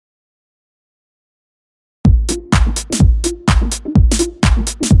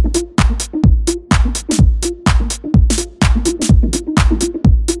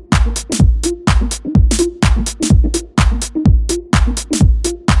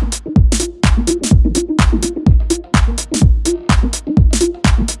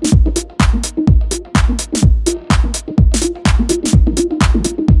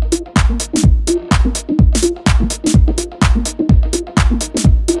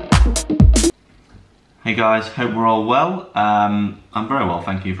Hey guys, hope we're all well. I'm very well,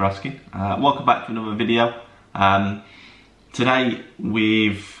 thank you for asking. Welcome back to another video. Today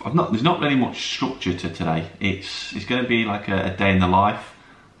there's not really much structure to today. It's going to be like a day in the life.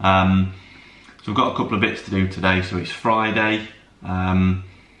 So we've got a couple of bits to do today. So it's Friday. I've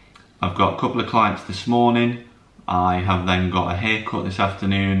got a couple of clients this morning. I have then got a haircut this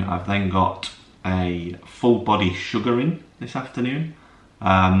afternoon. I've then got a full body sugaring this afternoon.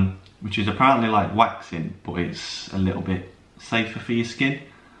 Which is apparently like waxing, but it's a little bit safer for your skin.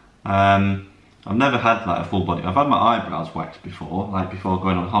 I've never had like a full body. I've had my eyebrows waxed before, like before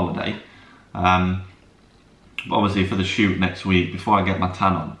going on holiday. But obviously for the shoot next week, before I get my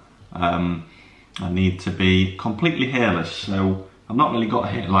tan on, I need to be completely hairless. So I've not really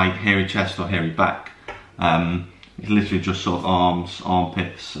got like hairy chest or hairy back. It's literally just sort of arms,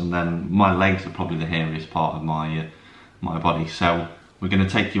 armpits, and then my legs are probably the hairiest part of my body. So we're going to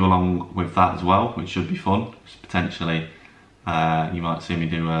take you along with that as well, which should be fun. Potentially, you might see me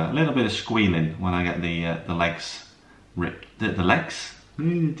do a little bit of squealing when I get the legs ripped. The legs?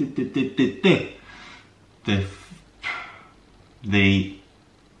 The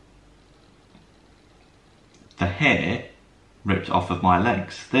hair ripped off of my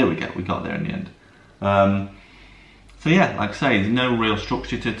legs. There we go, we got there in the end. So yeah, like I say, there's no real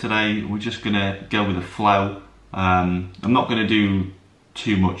structure to today. We're just going to go with the flow. I'm not going to do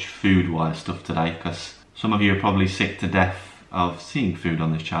too much food-wise stuff today because some of you are probably sick to death of seeing food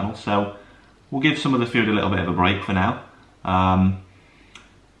on this channel, so we'll give some of the food a little bit of a break for now.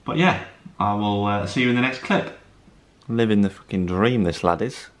 But yeah, I will see you in the next clip. Living the fucking dream, this lad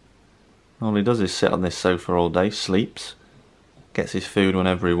is. All he does is sit on this sofa all day, sleeps, gets his food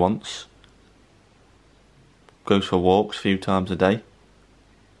whenever he wants, goes for walks a few times a day.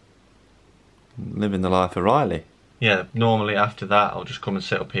 Living the life of Riley. Yeah, normally after that I'll just come and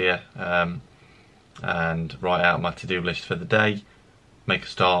sit up here and write out my to-do list for the day, make a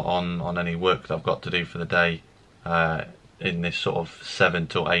start on any work that I've got to do for the day in this sort of 7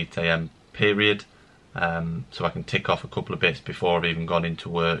 to 8 AM period, so I can tick off a couple of bits before I've even gone into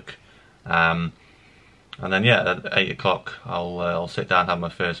work, and then yeah, at 8 o'clock I'll sit down, have my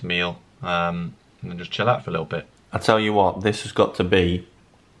first meal, and then just chill out for a little bit. I tell you what, this has got to be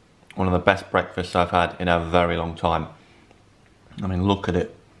one of the best breakfasts I've had in a very long time. I mean, look at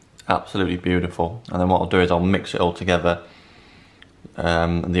it, absolutely beautiful. And then what I'll do is I'll mix it all together.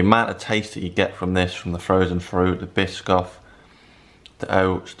 And the amount of taste that you get from this, from the frozen fruit, the Biscoff, the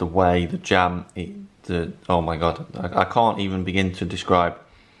oats, the whey, the jam, oh my god, I can't even begin to describe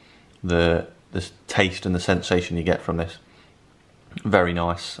the taste and the sensation you get from this. Very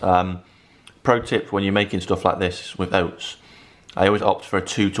nice. Pro tip when you're making stuff like this with oats, I always opt for a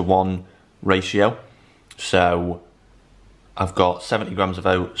 2-to-1 ratio. So I've got 70 grams of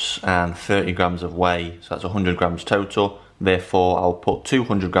oats and 30 grams of whey, so that's 100 grams total. Therefore I'll put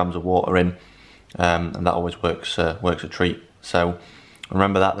 200 grams of water in, and that always works a treat. So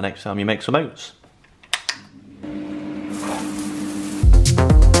remember that the next time you make some oats.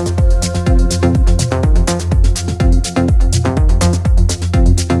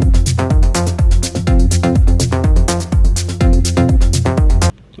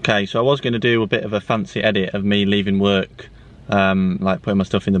 Okay, so I was going to do a bit of a fancy edit of me leaving work, like putting my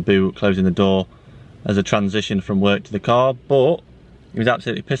stuff in the boot, closing the door, as a transition from work to the car, but it was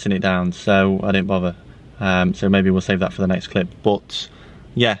absolutely pissing it down, so I didn't bother. So maybe we'll save that for the next clip. But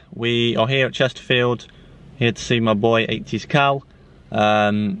yeah, we are here at Chesterfield, here to see my boy 80s Cal,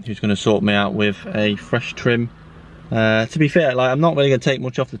 who's going to sort me out with a fresh trim. To be fair, like, I'm not really going to take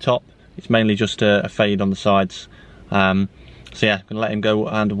much off the top, it's mainly just a fade on the sides. So yeah, I'm going to let him go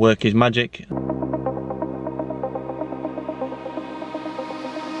and work his magic.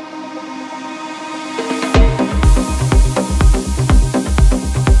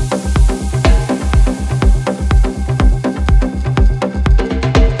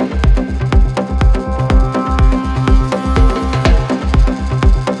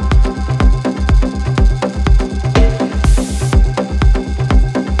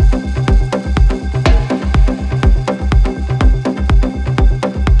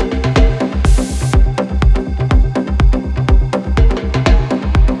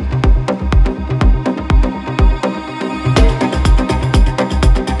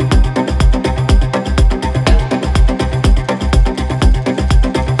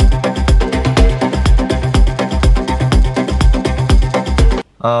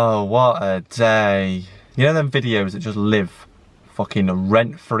 Oh, what a day. You know them videos that just live fucking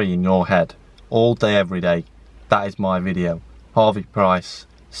rent-free in your head all day, every day? That is my video. Harvey Price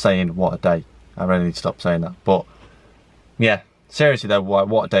saying what a day. I really need to stop saying that. But yeah, seriously though,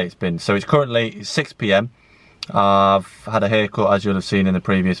 what a day it's been. So it's currently 6 PM. I've had a haircut, as you'll have seen in the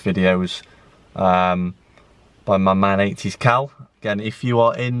previous videos, by my man 80s Cal. Again, if you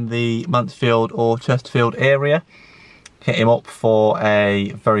are in the Mansfield or Chesterfield area, hit him up for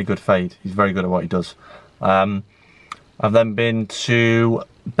a very good fade. He's very good at what he does. I've then been to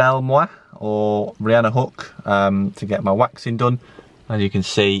Belmois or Rihanna Hook to get my waxing done. As you can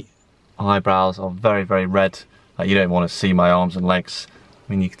see, eyebrows are very, very red. Like, you don't want to see my arms and legs.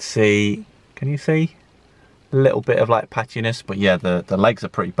 I mean, you can see, can you see? A little bit of like patchiness, but yeah, the legs are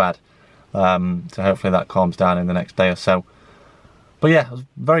pretty bad. So hopefully that calms down in the next day or so. But yeah, it was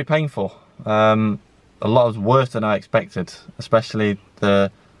very painful. A lot worse than I expected, especially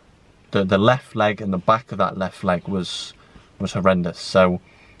the left leg, and the back of that left leg was horrendous. So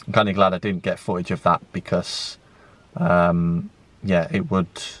I'm kind of glad I didn't get footage of that, because yeah, it would,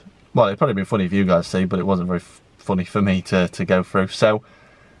 well, it'd probably been funny for you guys to see, but it wasn't very funny for me to go through. So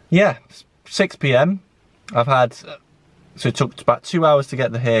yeah, 6 PM. I've had, so it took about 2 hours to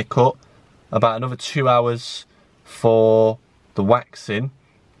get the hair cut, about another 2 hours for the waxing.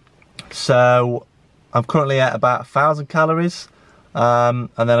 So I'm currently at about 1,000 calories, and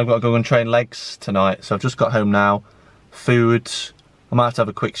then I've got to go and train legs tonight. So I've just got home now, food. I might have to have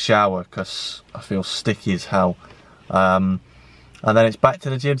a quick shower because I feel sticky as hell. And then it's back to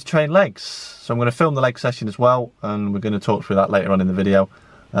the gym to train legs. So I'm going to film the leg session as well, and we're going to talk through that later on in the video.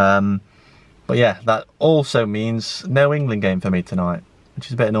 But yeah, that also means no England game for me tonight, which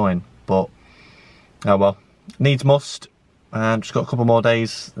is a bit annoying, but oh well, needs must. And just got a couple more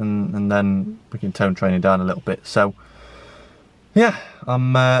days, and then we can tone training down a little bit. So yeah,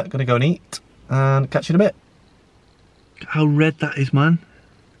 I'm going to go and eat and catch you in a bit. How red that is, man.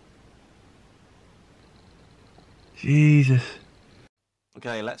 Jesus.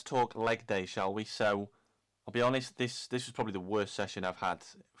 Okay, let's talk leg day, shall we? So I'll be honest, this was probably the worst session I've had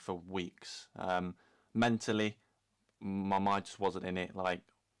for weeks. Mentally, my mind just wasn't in it. Like,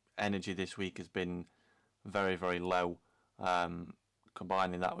 energy this week has been very, very low.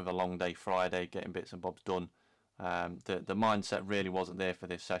 Combining that with a long day Friday, getting bits and bobs done, the mindset really wasn't there for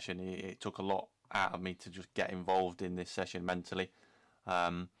this session. It took a lot out of me to just get involved in this session mentally.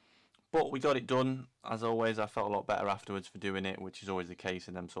 But we got it done. As always, I felt a lot better afterwards for doing it, which is always the case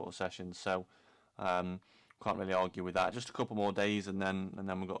in them sort of sessions. So can't really argue with that. Just a couple more days, and then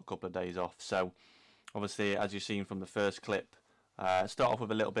we've got a couple of days off. So obviously, as you've seen from the first clip, start off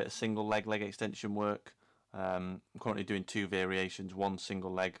with a little bit of single leg extension work. I'm currently doing 2 variations, one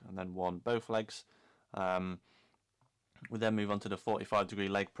single leg and then one both legs. We then move on to the 45-degree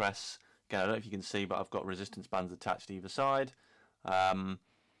leg press. Again, I don't know if you can see, but I've got resistance bands attached either side.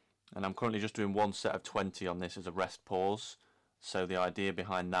 And I'm currently just doing one set of 20 on this as a rest pause. So the idea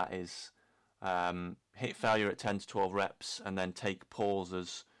behind that is hit failure at 10 to 12 reps and then take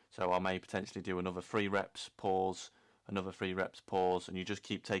pauses. So I may potentially do another 3 reps, pause, another 3 reps, pause, and you just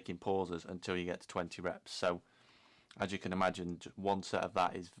keep taking pauses until you get to 20 reps. So as you can imagine, one set of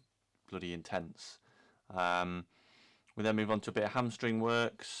that is bloody intense. We then move on to a bit of hamstring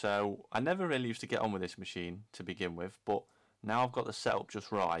work. So I never really used to get on with this machine to begin with, but now I've got the setup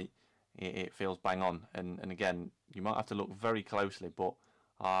just right, it feels bang on. And again, you might have to look very closely, but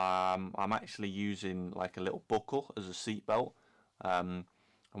I'm actually using like a little buckle as a seat belt, and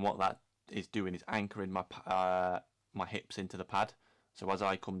what that is doing is anchoring my my hips into the pad, so as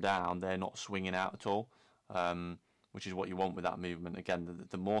I come down they're not swinging out at all, which is what you want with that movement. Again,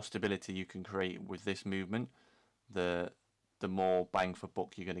 the more stability you can create with this movement, the more bang for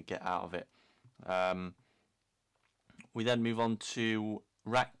buck you're going to get out of it. We then move on to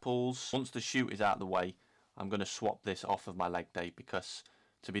rack pulls. Once the shoot is out of the way, I'm going to swap this off of my leg day, because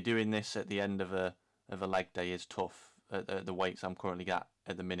to be doing this at the end of a leg day is tough at the weights I'm currently at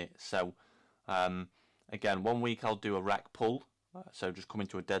the minute. So again, 1 week I'll do a rack pull, so just come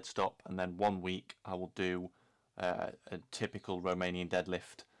into a dead stop, and then 1 week I will do a typical Romanian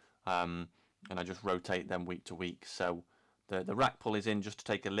deadlift, and I just rotate them week to week. So the rack pull is in just to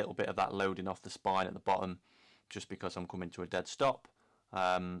take a little bit of that loading off the spine at the bottom, just because I'm coming to a dead stop,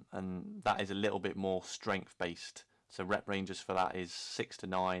 and that is a little bit more strength based. So rep ranges for that is 6 to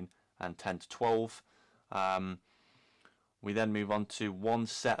 9 and 10 to 12. We then move on to 1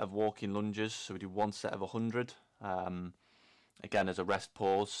 set of walking lunges, so we do 1 set of 100, again as a rest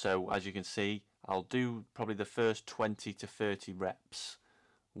pause. So as you can see, I'll do probably the first 20 to 30 reps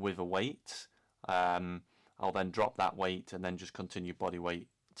with a weight. I'll then drop that weight and then just continue body weight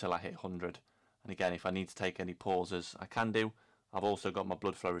till I hit 100. And again, if I need to take any pauses, I can do. I've also got my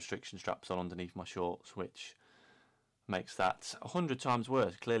blood flow restriction straps on underneath my shorts, which makes that 100 times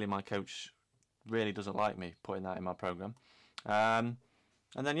worse. Clearly my coach really doesn't like me putting that in my program. And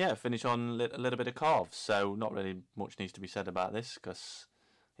then yeah, finish on a little bit of calves. So not really much needs to be said about this because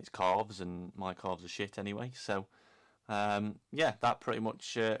it's calves and my calves are shit anyway. So yeah, that pretty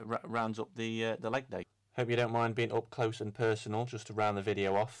much rounds up the leg day. Hope you don't mind being up close and personal just to round the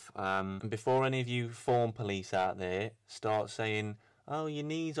video off. And before any of you form police out there start saying, oh, your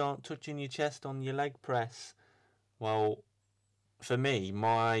knees aren't touching your chest on your leg press. Well, for me,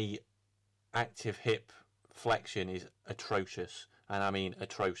 my active hip flexion is atrocious, and I mean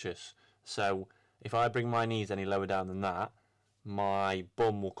atrocious. So if I bring my knees any lower down than that, my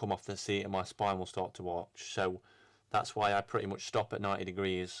bum will come off the seat and my spine will start to arch. So that's why I pretty much stop at 90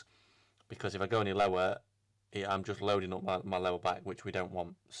 degrees, because if I go any lower, I'm just loading up my lower back, which we don't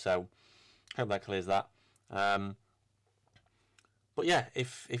want. So hope that clears that. But yeah,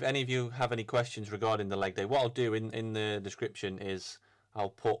 if any of you have any questions regarding the leg day, what I'll do in the description is I'll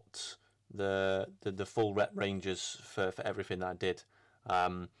put the full rep ranges for everything that I did.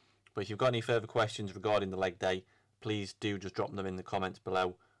 But if you've got any further questions regarding the leg day, please do just drop them in the comments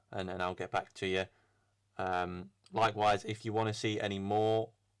below, and I'll get back to you. Likewise, if you want to see any more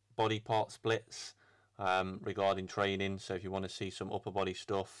body part splits regarding training, so if you want to see some upper body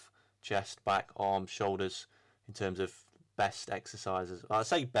stuff, chest, back, arms, shoulders, in terms of best exercises, I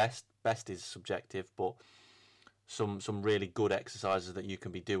say best is subjective, but some really good exercises that you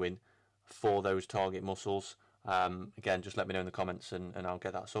can be doing for those target muscles, again, just let me know in the comments and I'll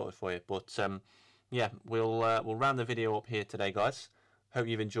get that sorted for you. But yeah, we'll round the video up here today, guys. Hope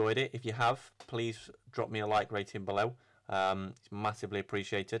you've enjoyed it. If you have, please drop me a like rating below. It's massively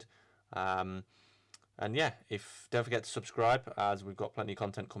appreciated. And yeah, don't forget to subscribe, as we've got plenty of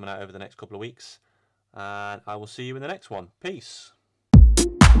content coming out over the next couple of weeks. And I will see you in the next one. Peace.